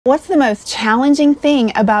What's the most challenging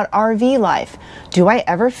thing about RV life? Do I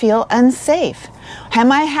ever feel unsafe?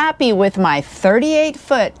 Am I happy with my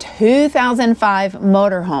 38-foot 2005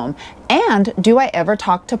 motorhome? And do I ever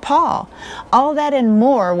talk to Paul? All that and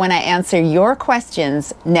more when I answer your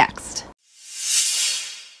questions next.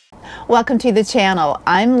 Welcome to the channel.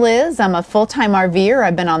 I'm Liz. I'm a full-time RVer.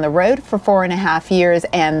 I've been on the road for 4.5 years,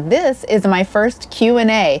 and this is my first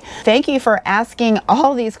Q&A. Thank you for asking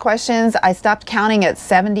all these questions. I stopped counting at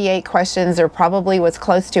 78 questions, or probably was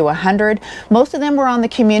close to 100. Most of them were on the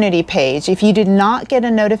community page. If you did not get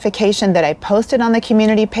a notification that I posted on the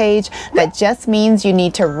community page, that just means you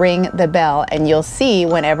need to ring the bell and you'll see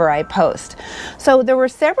whenever I post. So there were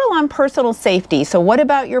several on personal safety. So what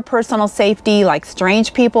about your personal safety, like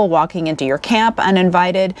strange people walking into your camp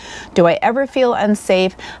uninvited? Do I ever feel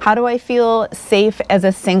unsafe? How do I feel safe as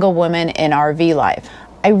a single woman in RV life?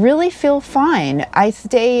 I really feel fine. I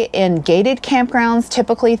stay in gated campgrounds,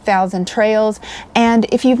 typically Thousand Trails,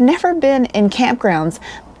 and if you've never been in campgrounds,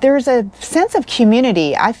 there's a sense of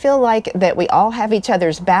community. I feel like that we all have each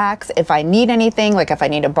other's backs. If I need anything, like if I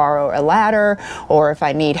need to borrow a ladder or if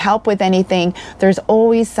I need help with anything, there's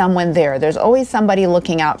always someone there. There's always somebody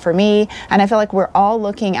looking out for me, and I feel like we're all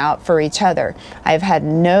looking out for each other. I've had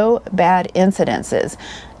no bad incidences.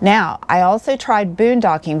 Now, I also tried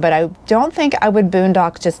boondocking, but I don't think I would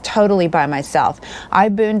boondock just totally by myself. I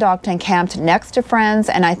boondocked and camped next to friends,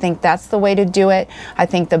 and I think that's the way to do it. I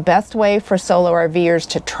think the best way for solo RVers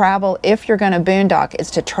to travel, if you're going to boondock, is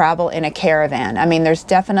to travel in a caravan. I mean, there's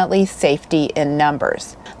definitely safety in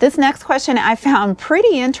numbers. This next question I found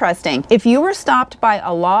pretty interesting. If you were stopped by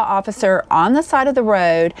a law officer on the side of the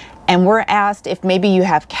road and were asked if maybe you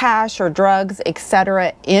have cash or drugs,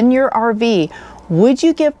 etc. in your RV, would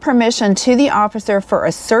you give permission to the officer for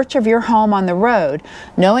a search of your home on the road,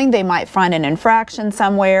 knowing they might find an infraction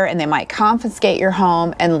somewhere and they might confiscate your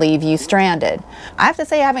home and leave you stranded? I have to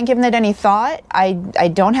say I haven't given it any thought. I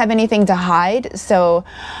don't have anything to hide, so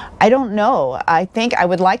I don't know. I think I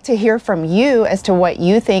would like to hear from you as to what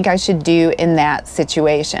you think I should do in that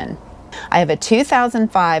situation. I have a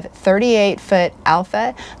 2005 38-foot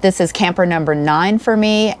Alpha. This is camper number 9 for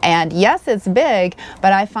me, and yes, it's big,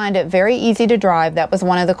 but I find it very easy to drive. That was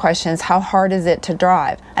one of the questions. How hard is it to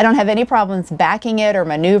drive? I don't have any problems backing it or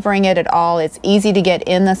maneuvering it at all. It's easy to get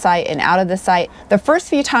in the site and out of the site. The first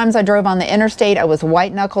few times I drove on the interstate, I was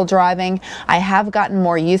white knuckle driving. I have gotten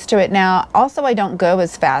more used to it now. Also, I don't go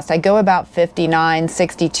as fast. I go about 59,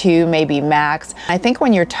 62, maybe max. I think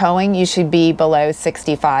when you're towing, you should be below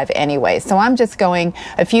 65 anyway. So I'm just going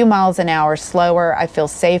a few miles an hour slower. I feel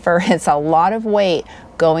safer. It's a lot of weight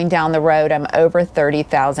going down the road. I'm over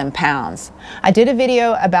 30,000 pounds. I did a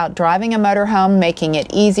video about driving a motorhome, making it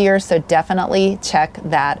easier, so definitely check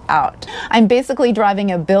that out. I'm basically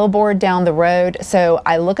driving a billboard down the road, so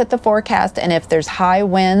I look at the forecast, and if there's high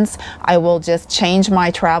winds, I will just change my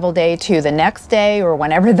travel day to the next day or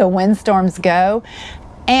whenever the windstorms go.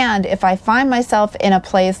 And if I find myself in a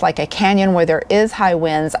place like a canyon where there is high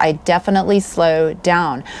winds, I definitely slow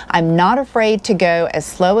down. I'm not afraid to go as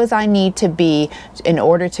slow as I need to be in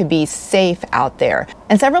order to be safe out there.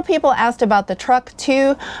 And several people asked about the truck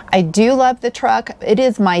too. I do love the truck. It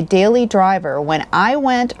is my daily driver. When I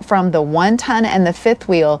went from the 1-ton and the 5th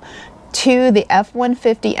wheel to the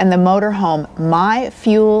F-150 and the motorhome, my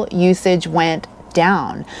fuel usage went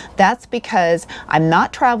down. That's because I'm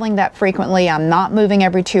not traveling that frequently. I'm not moving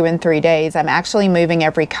every 2 and 3 days. I'm actually moving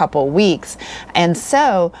every couple weeks. And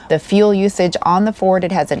so the fuel usage on the Ford,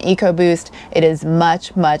 it has an EcoBoost. It is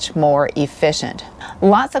much, much more efficient.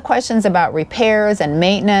 Lots of questions about repairs and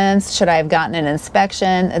maintenance. Should I have gotten an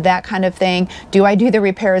inspection? That kind of thing. Do I do the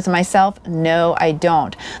repairs myself? No, I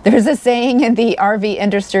don't. There's a saying in the RV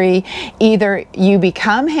industry, either you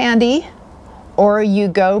become handy or you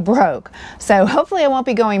go broke. So hopefully I won't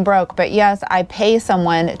be going broke, but yes, I pay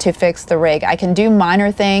someone to fix the rig. I can do minor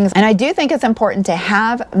things, and I do think it's important to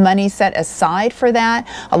have money set aside for that.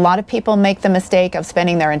 A lot of people make the mistake of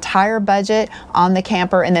spending their entire budget on the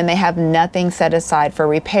camper and then they have nothing set aside for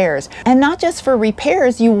repairs. And not just for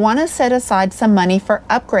repairs, you want to set aside some money for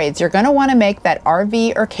upgrades. You're going to want to make that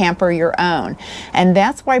RV or camper your own. And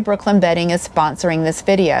that's why Brooklyn Bedding is sponsoring this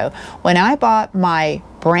video. When I bought my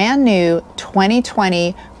brand new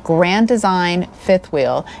 2020 Grand Design 5th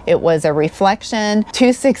wheel, it was a Reflection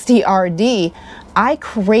 260 RD. I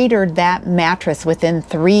cratered that mattress within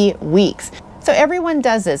 3 weeks. So everyone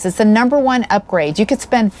does this. It's the #1 upgrade. You could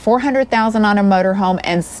spend $400,000 on a motorhome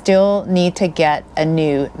and still need to get a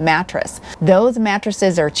new mattress. Those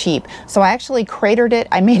mattresses are cheap. So I actually cratered it.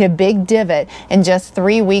 I made a big divot in just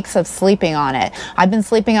 3 weeks of sleeping on it. I've been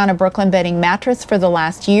sleeping on a Brooklyn bedding mattress for the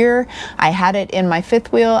last year. I had it in my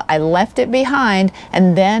fifth wheel. I left it behind,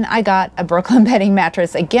 and then I got a Brooklyn bedding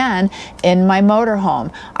mattress again in my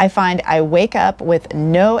motorhome. I find I wake up with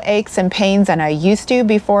no aches and pains than I used to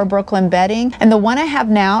before Brooklyn bedding. And the one I have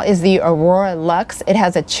now is the Aurora Luxe. It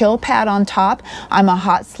has a chill pad on top. I'm a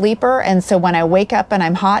hot sleeper, and so when I wake up and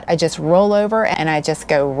I'm hot, I just roll over and I just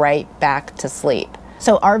go right back to sleep.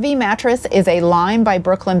 So RV Mattress is a line by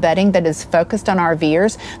Brooklyn Bedding that is focused on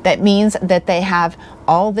RVers. That means that they have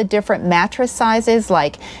all the different mattress sizes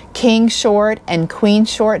like king short and queen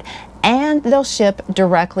short, and they'll ship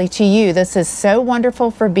directly to you. This is so wonderful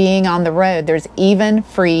for being on the road. There's even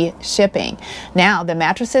free shipping. Now, the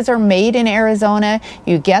mattresses are made in Arizona.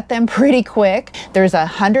 You get them pretty quick. There's a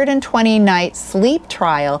 120-night sleep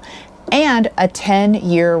trial and a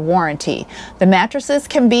 10-year warranty. The mattresses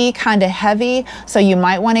can be kind of heavy, so you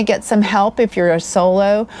might want to get some help if you're a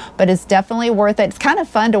solo, but it's definitely worth it. It's kind of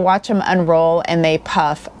fun to watch them unroll and they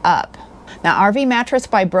puff up. Now, RV Mattress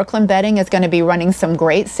by Brooklyn Bedding is going to be running some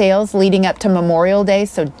great sales leading up to Memorial Day,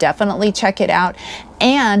 so definitely check it out.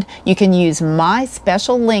 And you can use my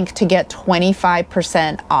special link to get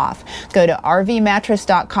 25% off. Go to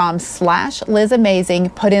rvmattress.com/Liz Amazing,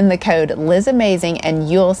 put in the code Liz Amazing, and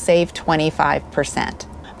you'll save 25%.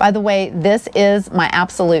 By the way, this is my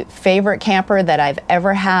absolute favorite camper that I've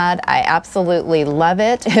ever had. I absolutely love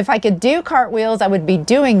it. If I could do cartwheels, I would be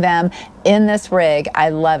doing them in this rig. I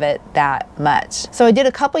love it that much. So I did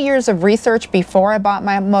a couple years of research before I bought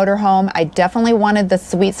my motorhome. I definitely wanted the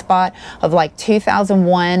sweet spot of like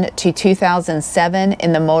 2001 to 2007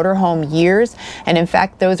 in the motorhome years. And in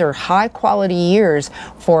fact, those are high quality years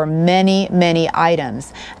for many, many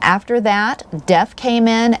items. After that, death came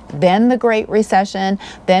in, then the Great Recession,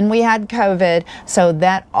 then we had COVID. So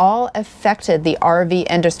that all affected the RV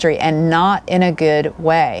industry, and not in a good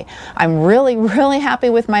way. I'm really, really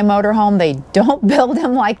happy with my motorhome. They don't build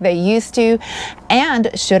them like they used to.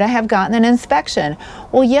 And should I have gotten an inspection?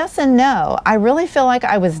 Well, yes and no. I really feel like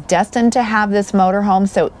I was destined to have this motorhome,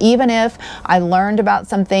 so even if I learned about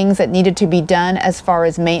some things that needed to be done as far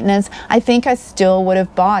as maintenance, I think I still would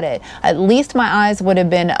have bought it. At least my eyes would have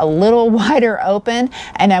been a little wider open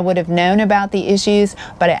and I would have known about the issues,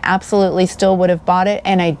 but I absolutely still would have bought it,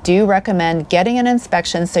 and I do recommend getting an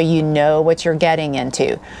inspection so you know what you're getting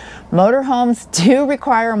into. Motorhomes do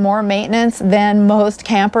require more maintenance than most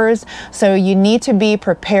campers, so you need to be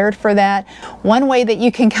prepared for that. One way that you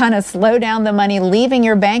can kind of slow down the money leaving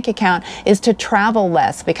your bank account is to travel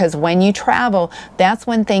less, because when you travel, that's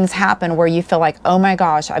when things happen where you feel like, oh my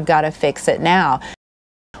gosh, I've got to fix it now.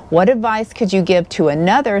 What advice could you give to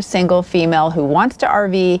another single female who wants to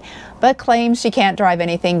RV but claims she can't drive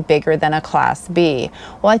anything bigger than a Class B?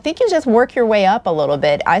 Well, I think you just work your way up a little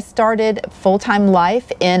bit. I started full-time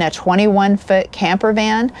life in a 21-foot camper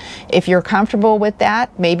van. If you're comfortable with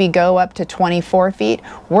that, maybe go up to 24 feet.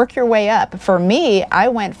 Work your way up. For me, I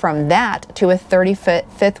went from that to a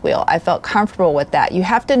 30-foot fifth wheel. I felt comfortable with that. You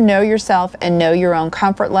have to know yourself and know your own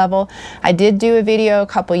comfort level. I did do a video a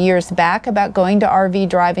couple years back about going to RV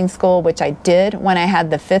driving school, which I did when I had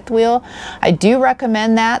the fifth wheel. I do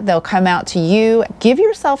recommend that. They'll come out to you. Give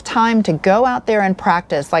yourself time to go out there and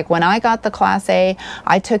practice. Like when I got the Class A,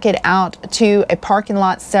 I took it out to a parking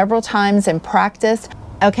lot several times and practiced.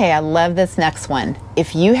 Okay, I love this next one.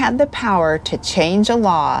 If you had the power to change a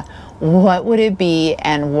law, what would it be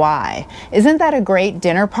and why? Isn't that a great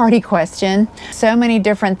dinner party question? So many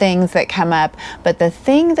different things that come up, but the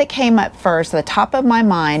thing that came up first, the top of my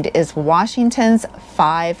mind, is Washington's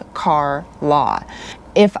 5-car law.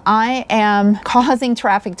 If I am causing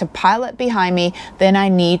traffic to pile up behind me, then I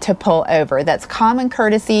need to pull over. That's common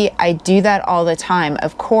courtesy. I do that all the time,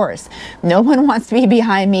 of course. No one wants to be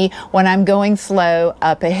behind me when I'm going slow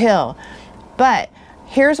up a hill. But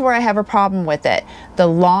here's where I have a problem with it. The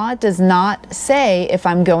law does not say if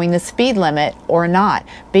I'm going the speed limit or not.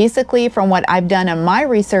 Basically, from what I've done in my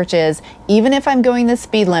research is, even if I'm going the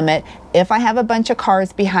speed limit, if I have a bunch of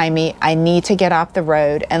cars behind me, I need to get off the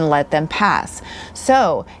road and let them pass.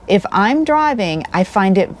 So if I'm driving, I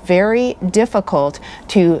find it very difficult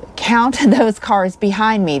to count those cars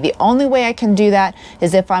behind me. The only way I can do that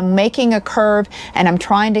is if I'm making a curve and I'm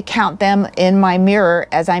trying to count them in my mirror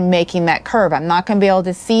as I'm making that curve. I'm not going to be able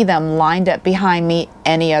to see them lined up behind me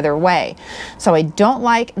any other way. So I don't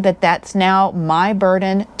like that that's now my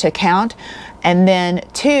burden to count. And then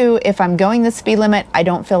 2, if I'm going the speed limit, I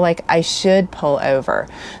don't feel like I should pull over.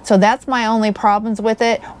 So that's my only problems with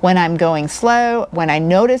it. When I'm going slow, when I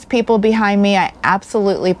notice people behind me, I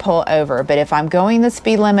absolutely pull over. But if I'm going the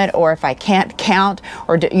speed limit, or if I can't count,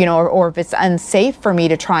 or or if it's unsafe for me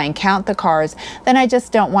to try and count the cars, then I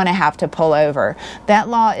just don't want to have to pull over. That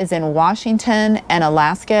law is in Washington and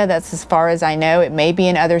Alaska. That's as far as I know. It may be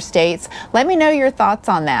in other states. Let me know your thoughts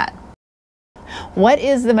on that. What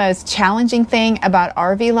is the most challenging thing about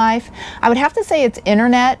RV life? I would have to say it's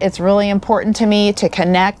internet. It's really important to me to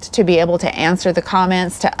connect, to be able to answer the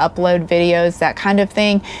comments, to upload videos, that kind of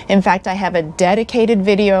thing. In fact, I have a dedicated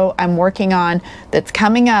video I'm working on that's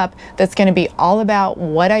coming up that's going to be all about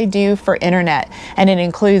what I do for internet. And it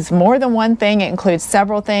includes more than one thing. It includes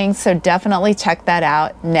several things. So definitely check that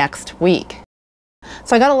out next week.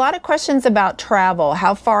 So I got a lot of questions about travel.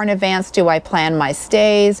 How far in advance do I plan my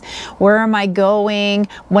stays? Where am I going?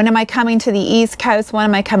 When am I coming to the East Coast? When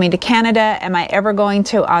am I coming to Canada? Am I ever going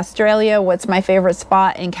to Australia? What's my favorite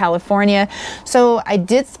spot in California? So I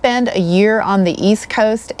did spend a year on the East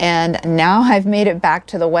Coast, and now I've made it back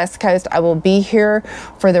to the West Coast. I will be here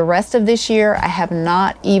for the rest of this year. I have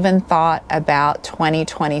not even thought about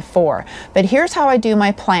 2024. But here's how I do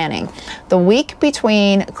my planning. The week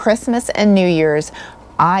between Christmas and New Year's,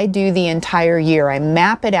 I do the entire year. I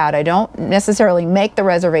map it out. I don't necessarily make the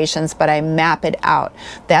reservations, but I map it out.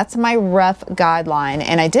 That's my rough guideline.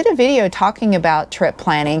 And I did a video talking about trip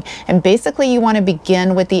planning, and basically you want to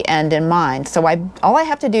begin with the end in mind. So all I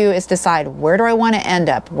have to do is decide, where do I want to end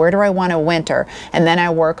up? Where do I want to winter? And then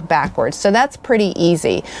I work backwards. So that's pretty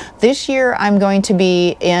easy. This year I'm going to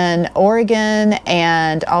be in Oregon,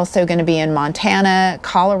 and also going to be in Montana,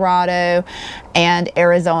 Colorado, and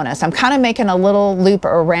Arizona. So I'm kind of making a little loop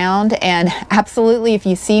around, and absolutely, if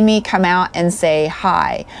you see me, come out and say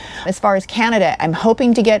hi. As far as Canada, I'm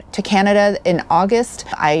hoping to get to Canada in August.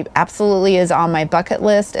 I absolutely is on my bucket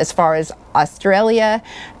list. As far as Australia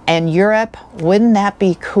and Europe, wouldn't that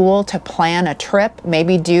be cool to plan a trip?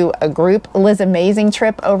 Maybe do a group Liz Amazing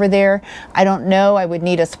trip over there. I don't know, I would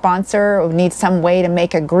need a sponsor, or would need some way to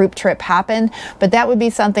make a group trip happen, but that would be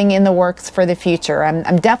something in the works for the future.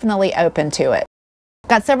 I'm definitely open to it.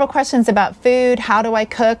 Got several questions about food. How do I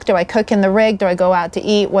cook? Do I cook in the rig? Do I go out to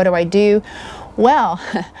eat? What do I do? Well,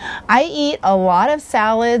 I eat a lot of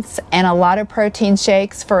salads and a lot of protein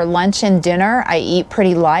shakes for lunch and dinner. I eat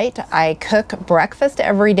pretty light. I cook breakfast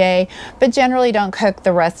every day, but generally don't cook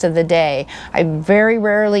the rest of the day. I very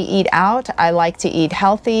rarely eat out. I like to eat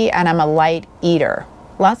healthy, and I'm a light eater.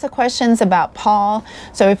 Lots of questions about Paul.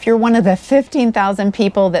 So if you're one of the 15,000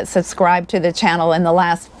 people that subscribed to the channel in the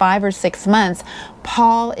last 5 or 6 months,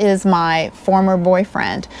 Paul is my former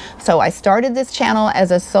boyfriend. So I started this channel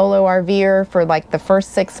as a solo RVer for like the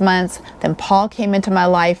first 6 months. Then Paul came into my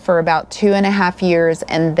life for about 2.5 years,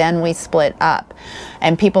 and then we split up.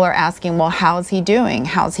 And people are asking, well, how's he doing?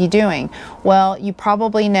 How's he doing? Well, you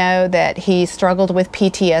probably know that he struggled with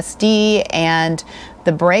PTSD, and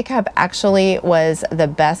the breakup actually was the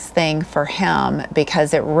best thing for him,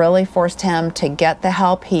 because it really forced him to get the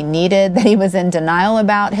help he needed that he was in denial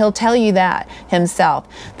about. He'll tell you that himself,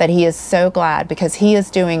 that he is so glad, because he is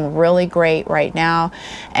doing really great right now.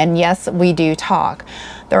 And yes, we do talk.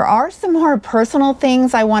 There are some more personal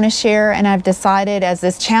things I want to share, and I've decided, as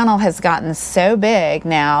this channel has gotten so big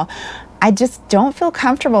now, I just don't feel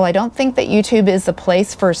comfortable. I don't think that YouTube is the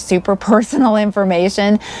place for super personal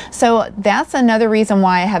information. So that's another reason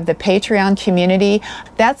why I have the Patreon community.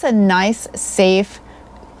 That's a nice, safe,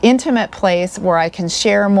 intimate place where I can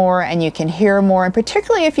share more and you can hear more. And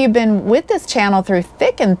particularly if you've been with this channel through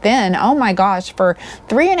thick and thin, oh my gosh, for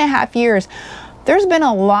 3.5 years, there's been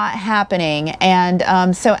a lot happening.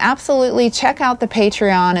 And so absolutely check out the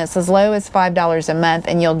Patreon. It's as low as $5 a month,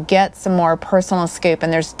 and you'll get some more personal scoop.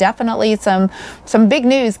 And there's definitely some big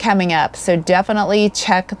news coming up. So definitely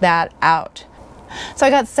check that out. So I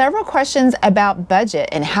got several questions about budget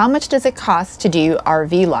and how much does it cost to do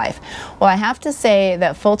RV life. Well, I have to say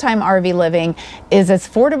that full-time RV living is as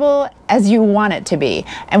affordable as you want it to be.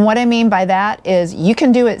 And what I mean by that is you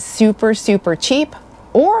can do it super, super cheap,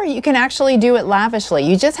 or you can actually do it lavishly.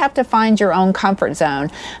 You just have to find your own comfort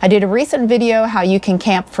zone. I did a recent video how you can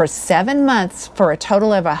camp for 7 months for a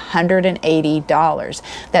total of $180.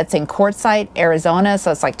 That's in Quartzsite, Arizona,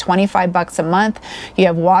 so it's like 25 bucks a month. You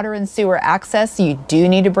have water and sewer access. You do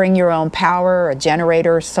need to bring your own power, a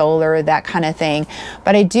generator, solar, that kind of thing.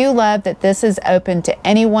 But I do love that this is open to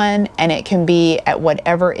anyone, and it can be at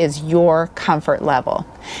whatever is your comfort level.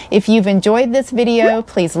 If you've enjoyed this video,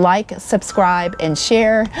 please like, subscribe, and share.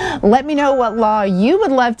 share. Let me know what law you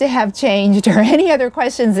would love to have changed or any other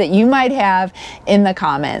questions that you might have in the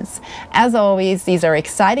comments. As always, these are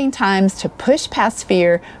exciting times to push past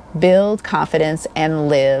fear, build confidence, and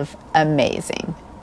live amazing.